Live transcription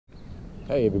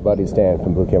Hey everybody, it's Dan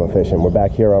from Blue Camel Fishing. We're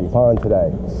back here on pond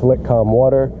today. Slick, calm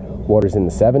water. Water's in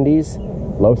the 70s,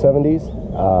 low 70s.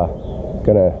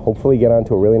 Gonna hopefully get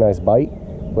onto a really nice bite.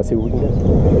 Let's see what we can do.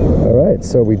 All right,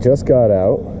 so we just got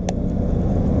out.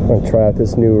 I'm gonna try out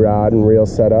this new rod and reel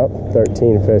setup,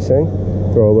 13 fishing.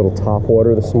 Throw a little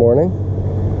Topwater this morning.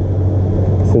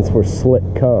 Since we're slick,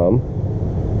 calm,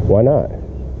 why not?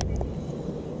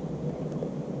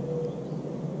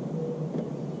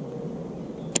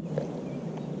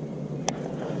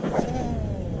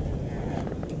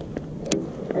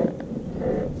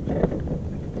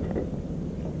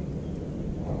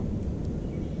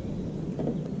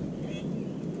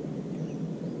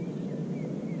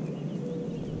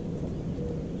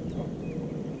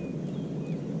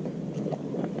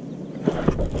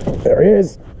 There he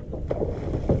is.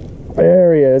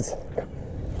 There he is.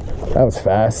 That was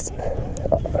fast.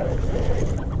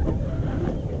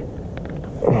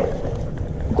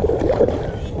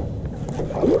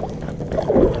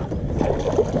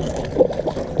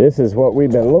 This is what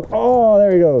we've been looking. Oh,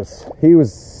 there he goes. He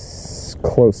was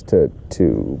close to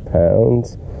 2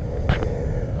 pounds.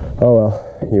 Oh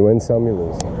well, you win some, you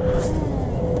lose.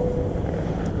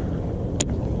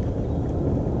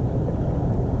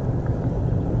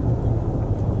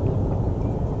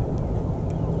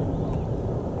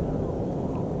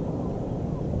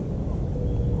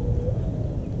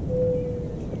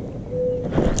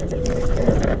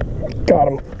 Got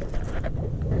him.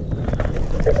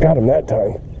 Got him that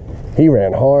time. He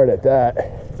ran hard at that.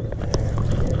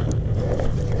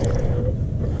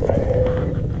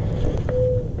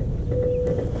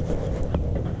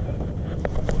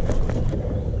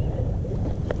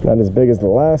 Not as big as the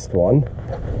last one.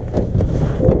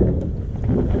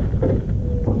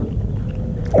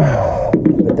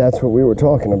 But that's what we were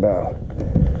talking about.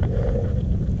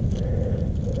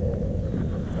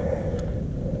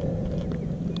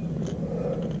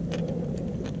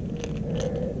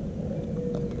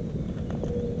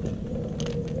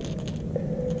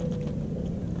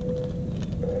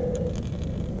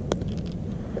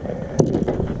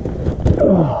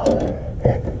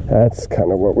 That's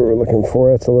kind of what we were looking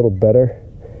for. It's a little better.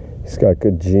 He's got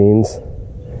good genes.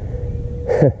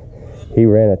 He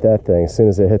ran at that thing as soon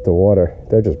as it hit the water.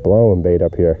 They're just blowing bait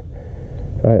up here.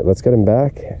 All right, let's get him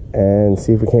back and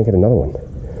see if we can't get another one.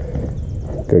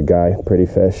 Good guy, pretty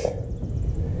fish.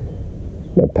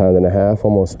 About 1.5 pounds,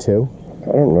 almost 2.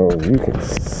 I don't know if you can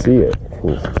see it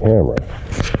from this camera.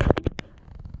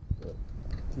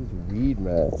 These weed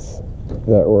mats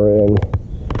that we're in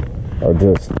are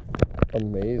just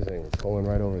amazing. It's going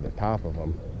right over the top of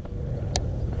them.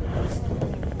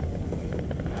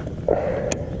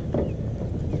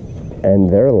 And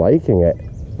they're liking it.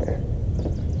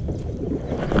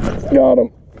 Got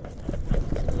him.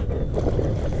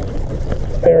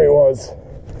 There he was.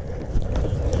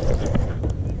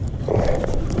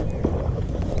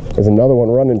 There's another one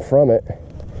running from it.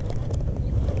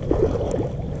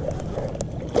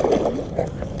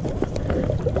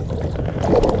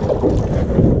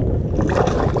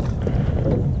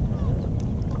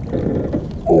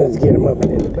 Let's get him up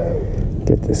and in the boat.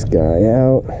 Get this guy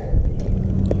out.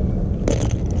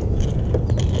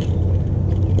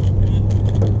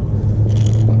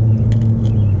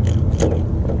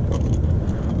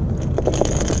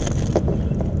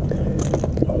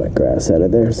 Get all that grass out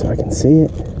of there so I can see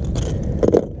it.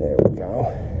 There we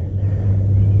go.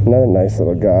 Another nice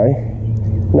little guy.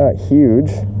 Not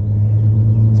huge.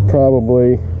 It's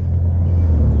probably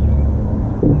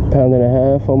 1.5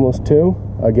 pounds, almost 2.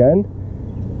 Again.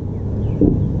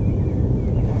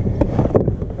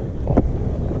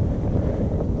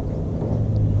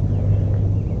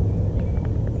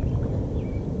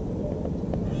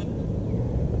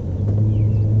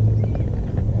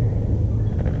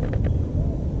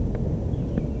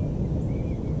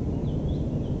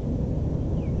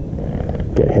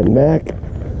 Get him back.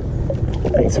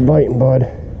 Thanks for biting, bud.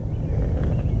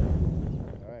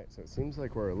 Alright, so it seems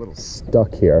like we're a little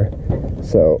stuck here.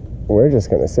 So we're just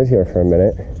going to sit here for a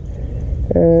minute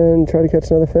and try to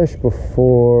catch another fish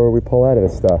before we pull out of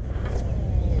this stuff.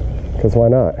 Because why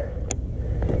not?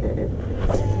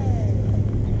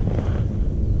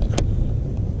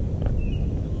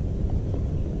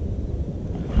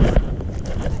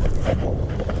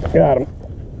 Got him.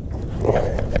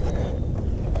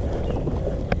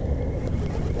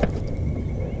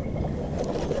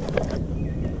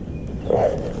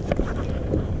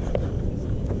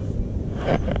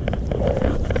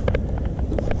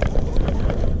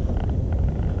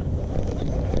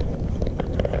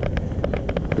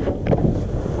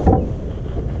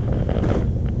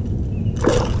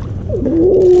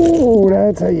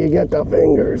 how you get the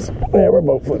fingers. Yeah, we're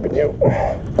both flipping you.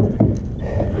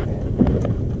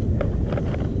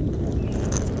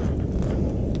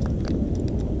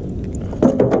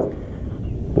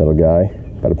 Little guy,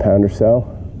 about a pound or so.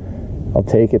 I'll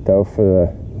take it though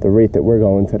for the rate that we're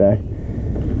going today.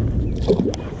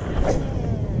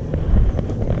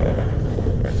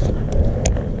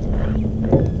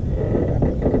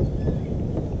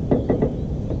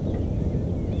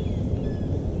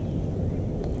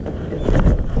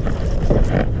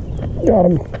 Got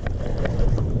him.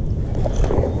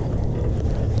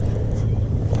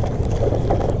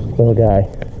 Little guy.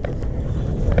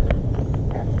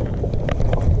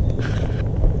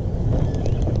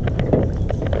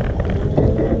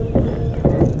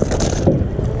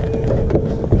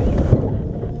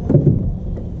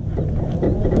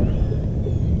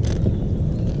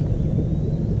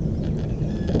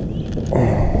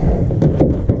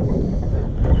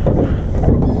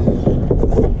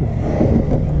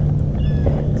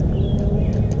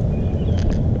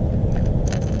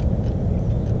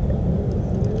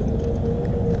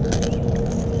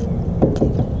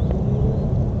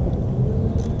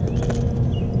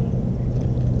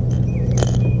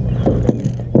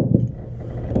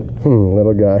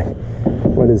 Little guy.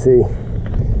 What is he?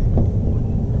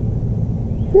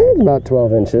 He's about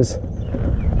 12 inches.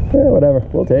 Yeah, whatever.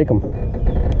 We'll take him.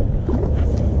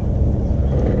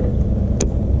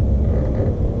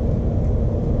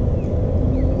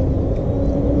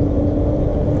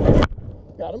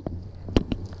 Got him.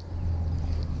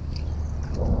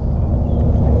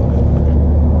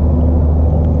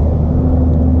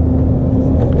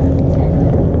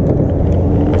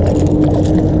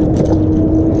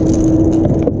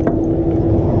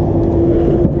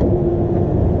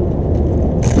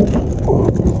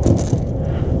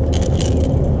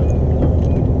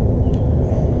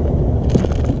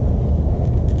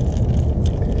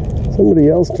 Somebody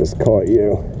else just caught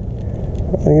you.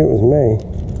 I think it was me.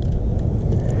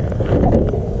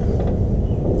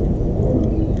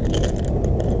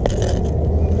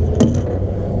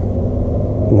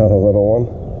 Another little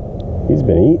one. He's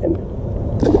been eating.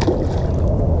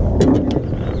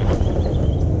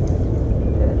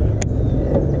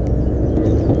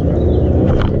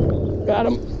 Got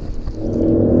him.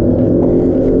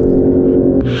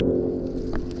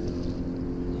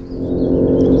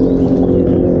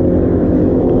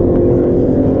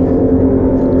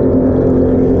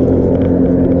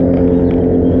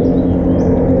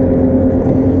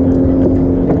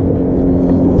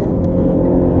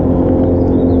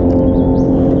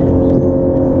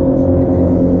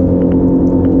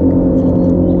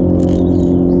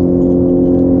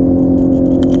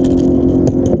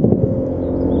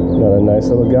 Nice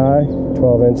little guy,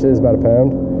 12 inches, about a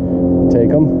pound. Take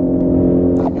him.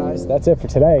 Hey guys, that's it for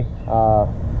today.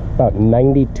 About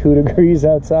 92 degrees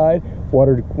outside.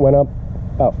 Water went up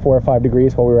about 4 or 5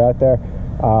 degrees while we were out there.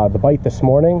 The bite this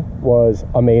morning was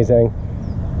amazing.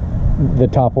 The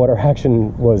topwater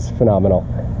action was phenomenal.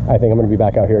 I think I'm going to be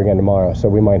back out here again tomorrow, so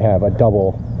we might have a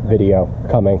double video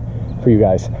coming for you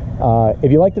guys.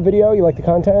 If you like the video, you like the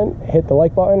content, hit the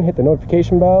like button, hit the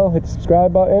notification bell, hit the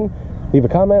subscribe button. Leave a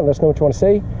comment, let us know what you want to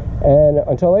see, and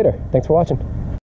until later, thanks for watching.